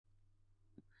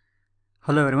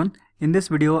Hello everyone, in this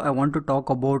video I want to talk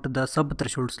about the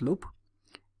sub-threshold slope,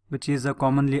 which is a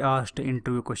commonly asked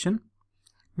interview question.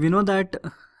 We know that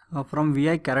from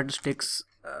Vi characteristics,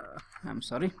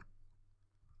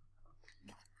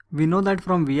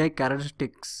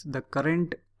 the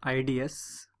current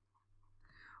IDS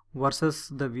versus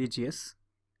the VGS,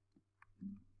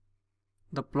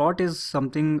 the plot is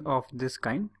something of this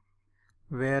kind,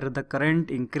 where the current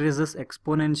increases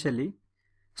exponentially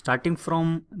starting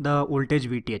from the voltage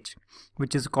VTH,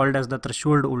 which is called as the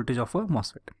threshold voltage of a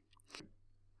MOSFET.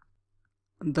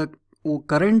 The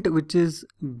current which is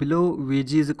below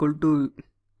VG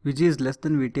is less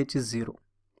than VTH is 0.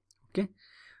 Okay,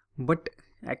 but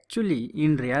actually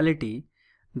in reality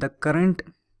the current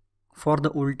for the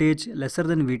voltage lesser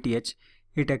than VTH,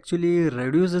 it actually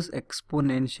reduces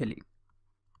exponentially.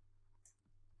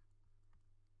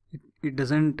 It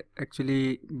doesn't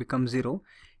actually become 0,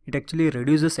 it actually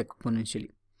reduces exponentially.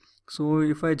 So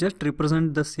if I just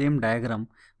represent the same diagram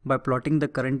by plotting the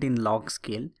current in log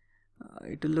scale,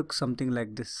 it will look something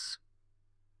like this.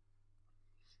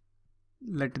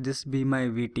 Let this be my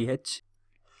VTH.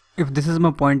 If this is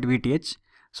my point VTH,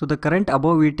 so the current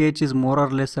above VTH is more or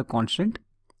less a constant,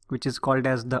 which is called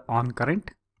as the on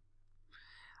current,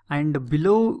 and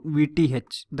below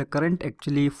VTH the current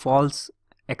actually falls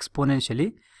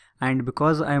exponentially. And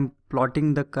because I am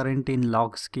plotting the current in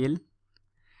log scale,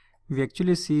 we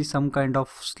actually see some kind of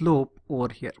slope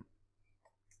over here.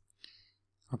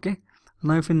 Okay,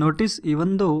 now if you notice,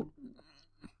 even though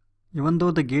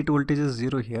the gate voltage is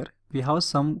 0 here, we have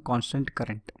some constant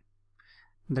current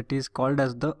that is called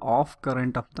as the off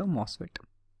current of the MOSFET.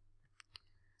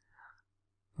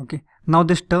 Okay, now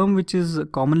this term which is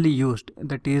commonly used,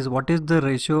 that is, what is the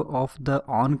ratio of the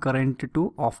on current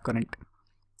to off current?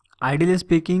 Ideally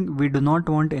speaking, we do not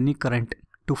want any current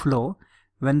to flow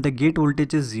when the gate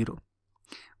voltage is 0.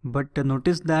 But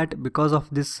notice that because of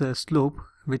this slope,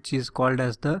 which is called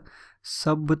as the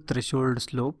sub-threshold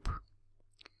slope,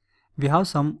 we have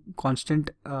some constant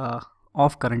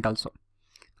off current also.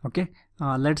 Okay,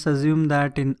 let's assume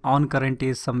that in on current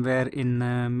is somewhere in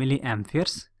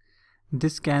milliamperes.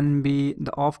 This can be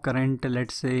the off current,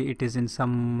 let's say it is in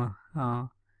some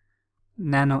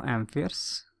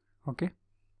nanoamperes. Okay,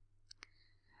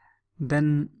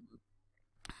 then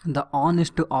the on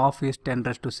is to off is 10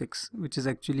 raised to 6, which is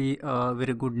actually a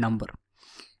very good number.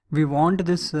 We want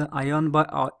this I on by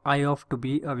I off to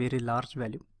be a very large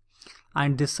value,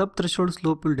 and this sub-threshold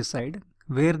slope will decide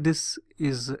where this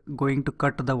is going to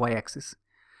cut the y-axis.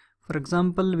 For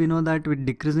example, we know that with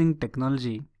decreasing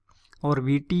technology, our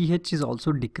VTH is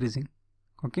also decreasing.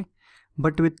 Okay,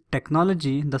 but with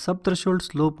technology the sub-threshold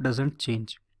slope doesn't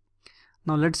change.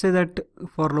 Now let's say that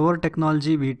for lower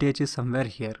technology VTH is somewhere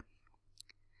here.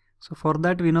 So for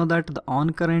that we know that the on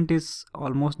current is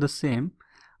almost the same,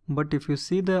 but if you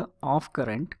see the off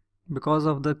current, because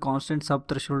of the constant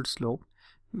sub-threshold slope,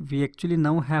 we actually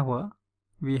now have a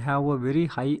very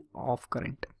high off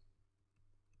current.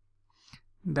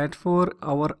 Therefore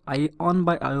our I on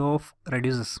by I off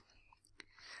reduces.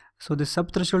 So the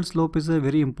sub-threshold slope is a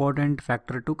very important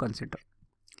factor to consider.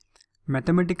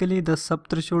 Mathematically, the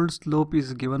sub-threshold slope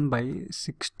is given by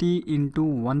 60 into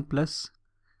 1 plus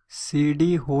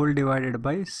CD whole divided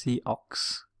by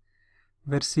Cox,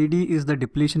 where CD is the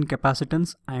depletion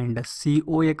capacitance and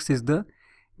Cox is the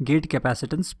gate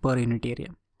capacitance per unit area.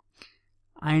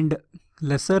 And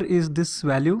lesser is this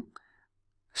value,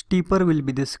 steeper will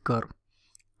be this curve.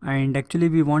 And actually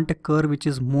we want a curve which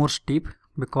is more steep,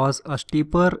 because a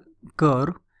steeper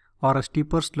curve or a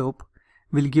steeper slope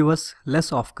will give us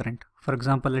less off current. For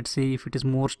example, let's say if it is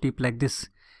more steep like this,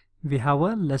 we have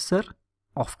a lesser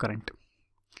off current.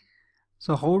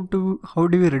 So how do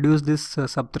we reduce this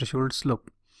sub-threshold slope?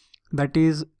 That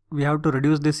is, we have to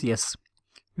reduce this S.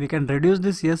 We can reduce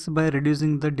this S by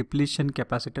reducing the depletion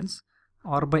capacitance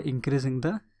or by increasing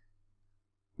the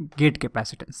gate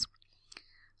capacitance.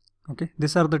 Okay,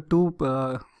 these are the two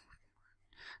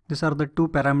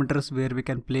parameters where we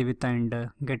can play with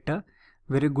and get a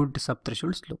very good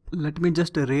sub-threshold slope. Let me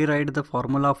just rewrite the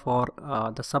formula for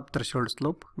the sub-threshold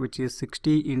slope, which is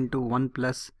 60 into 1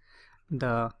 plus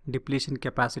the depletion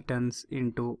capacitance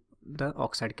into the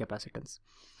oxide capacitance.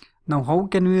 Now how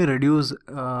can we reduce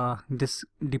this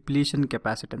depletion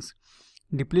capacitance?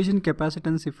 Depletion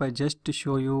capacitance, if I just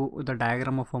show you the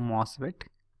diagram of a MOSFET.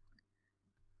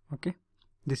 Okay,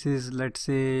 this is, let's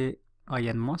say, a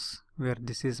NMOS, where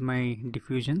this is my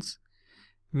diffusions.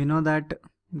 We know that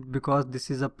because this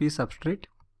is a P substrate,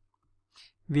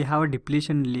 we have a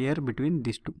depletion layer between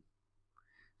these two.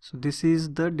 So this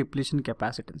is the depletion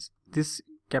capacitance. This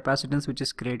capacitance which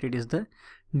is created is the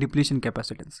depletion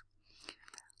capacitance.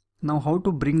 Now how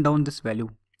to bring down this value?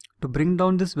 To bring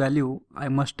down this value, I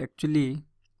must actually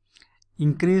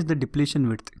increase the depletion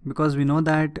width, because we know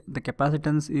that the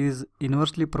capacitance is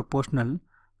inversely proportional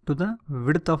to the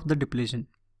width of the depletion.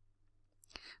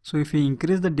 So if we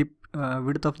increase the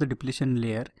width of the depletion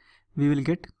layer, we will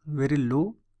get very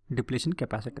low depletion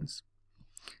capacitance.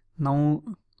 Now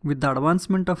with the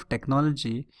advancement of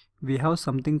technology, we have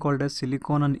something called as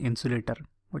silicon on insulator,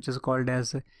 which is called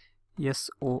as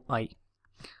SOI.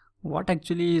 What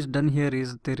actually is done here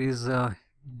is there is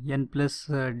n plus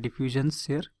diffusions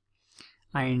here,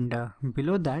 and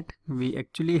below that we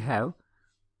actually have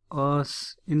a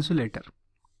insulator.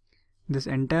 This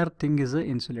entire thing is an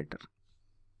insulator.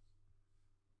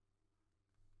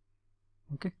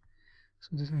 Okay, so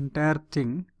this entire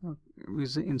thing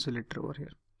is an insulator over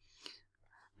here.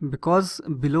 Because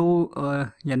below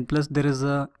n plus there is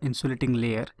a insulating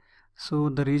layer, so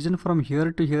the region from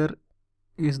here to here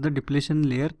is the depletion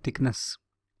layer thickness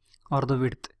or the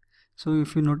width. So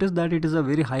if you notice that it is a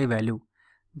very high value,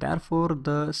 therefore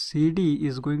the CD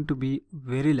is going to be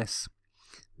very less.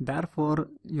 Therefore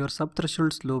your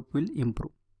subthreshold slope will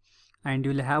improve, and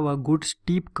you will have a good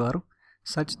steep curve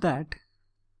such that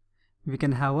we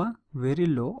can have a very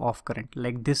low off current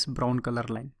like this brown color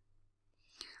line.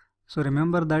 So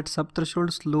remember that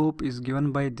subthreshold slope is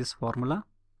given by this formula,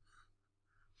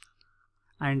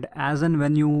 and as and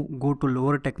when you go to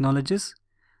lower technologies,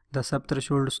 the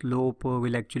subthreshold slope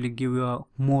will actually give you a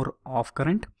more off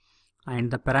current,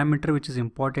 and the parameter which is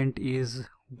important is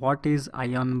what is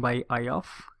I on by I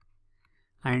off,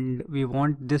 and we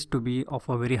want this to be of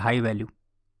a very high value.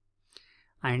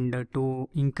 And to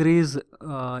increase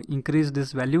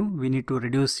this value, we need to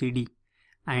reduce CD,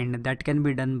 and that can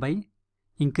be done by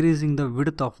increasing the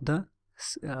width of the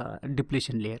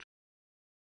depletion layer.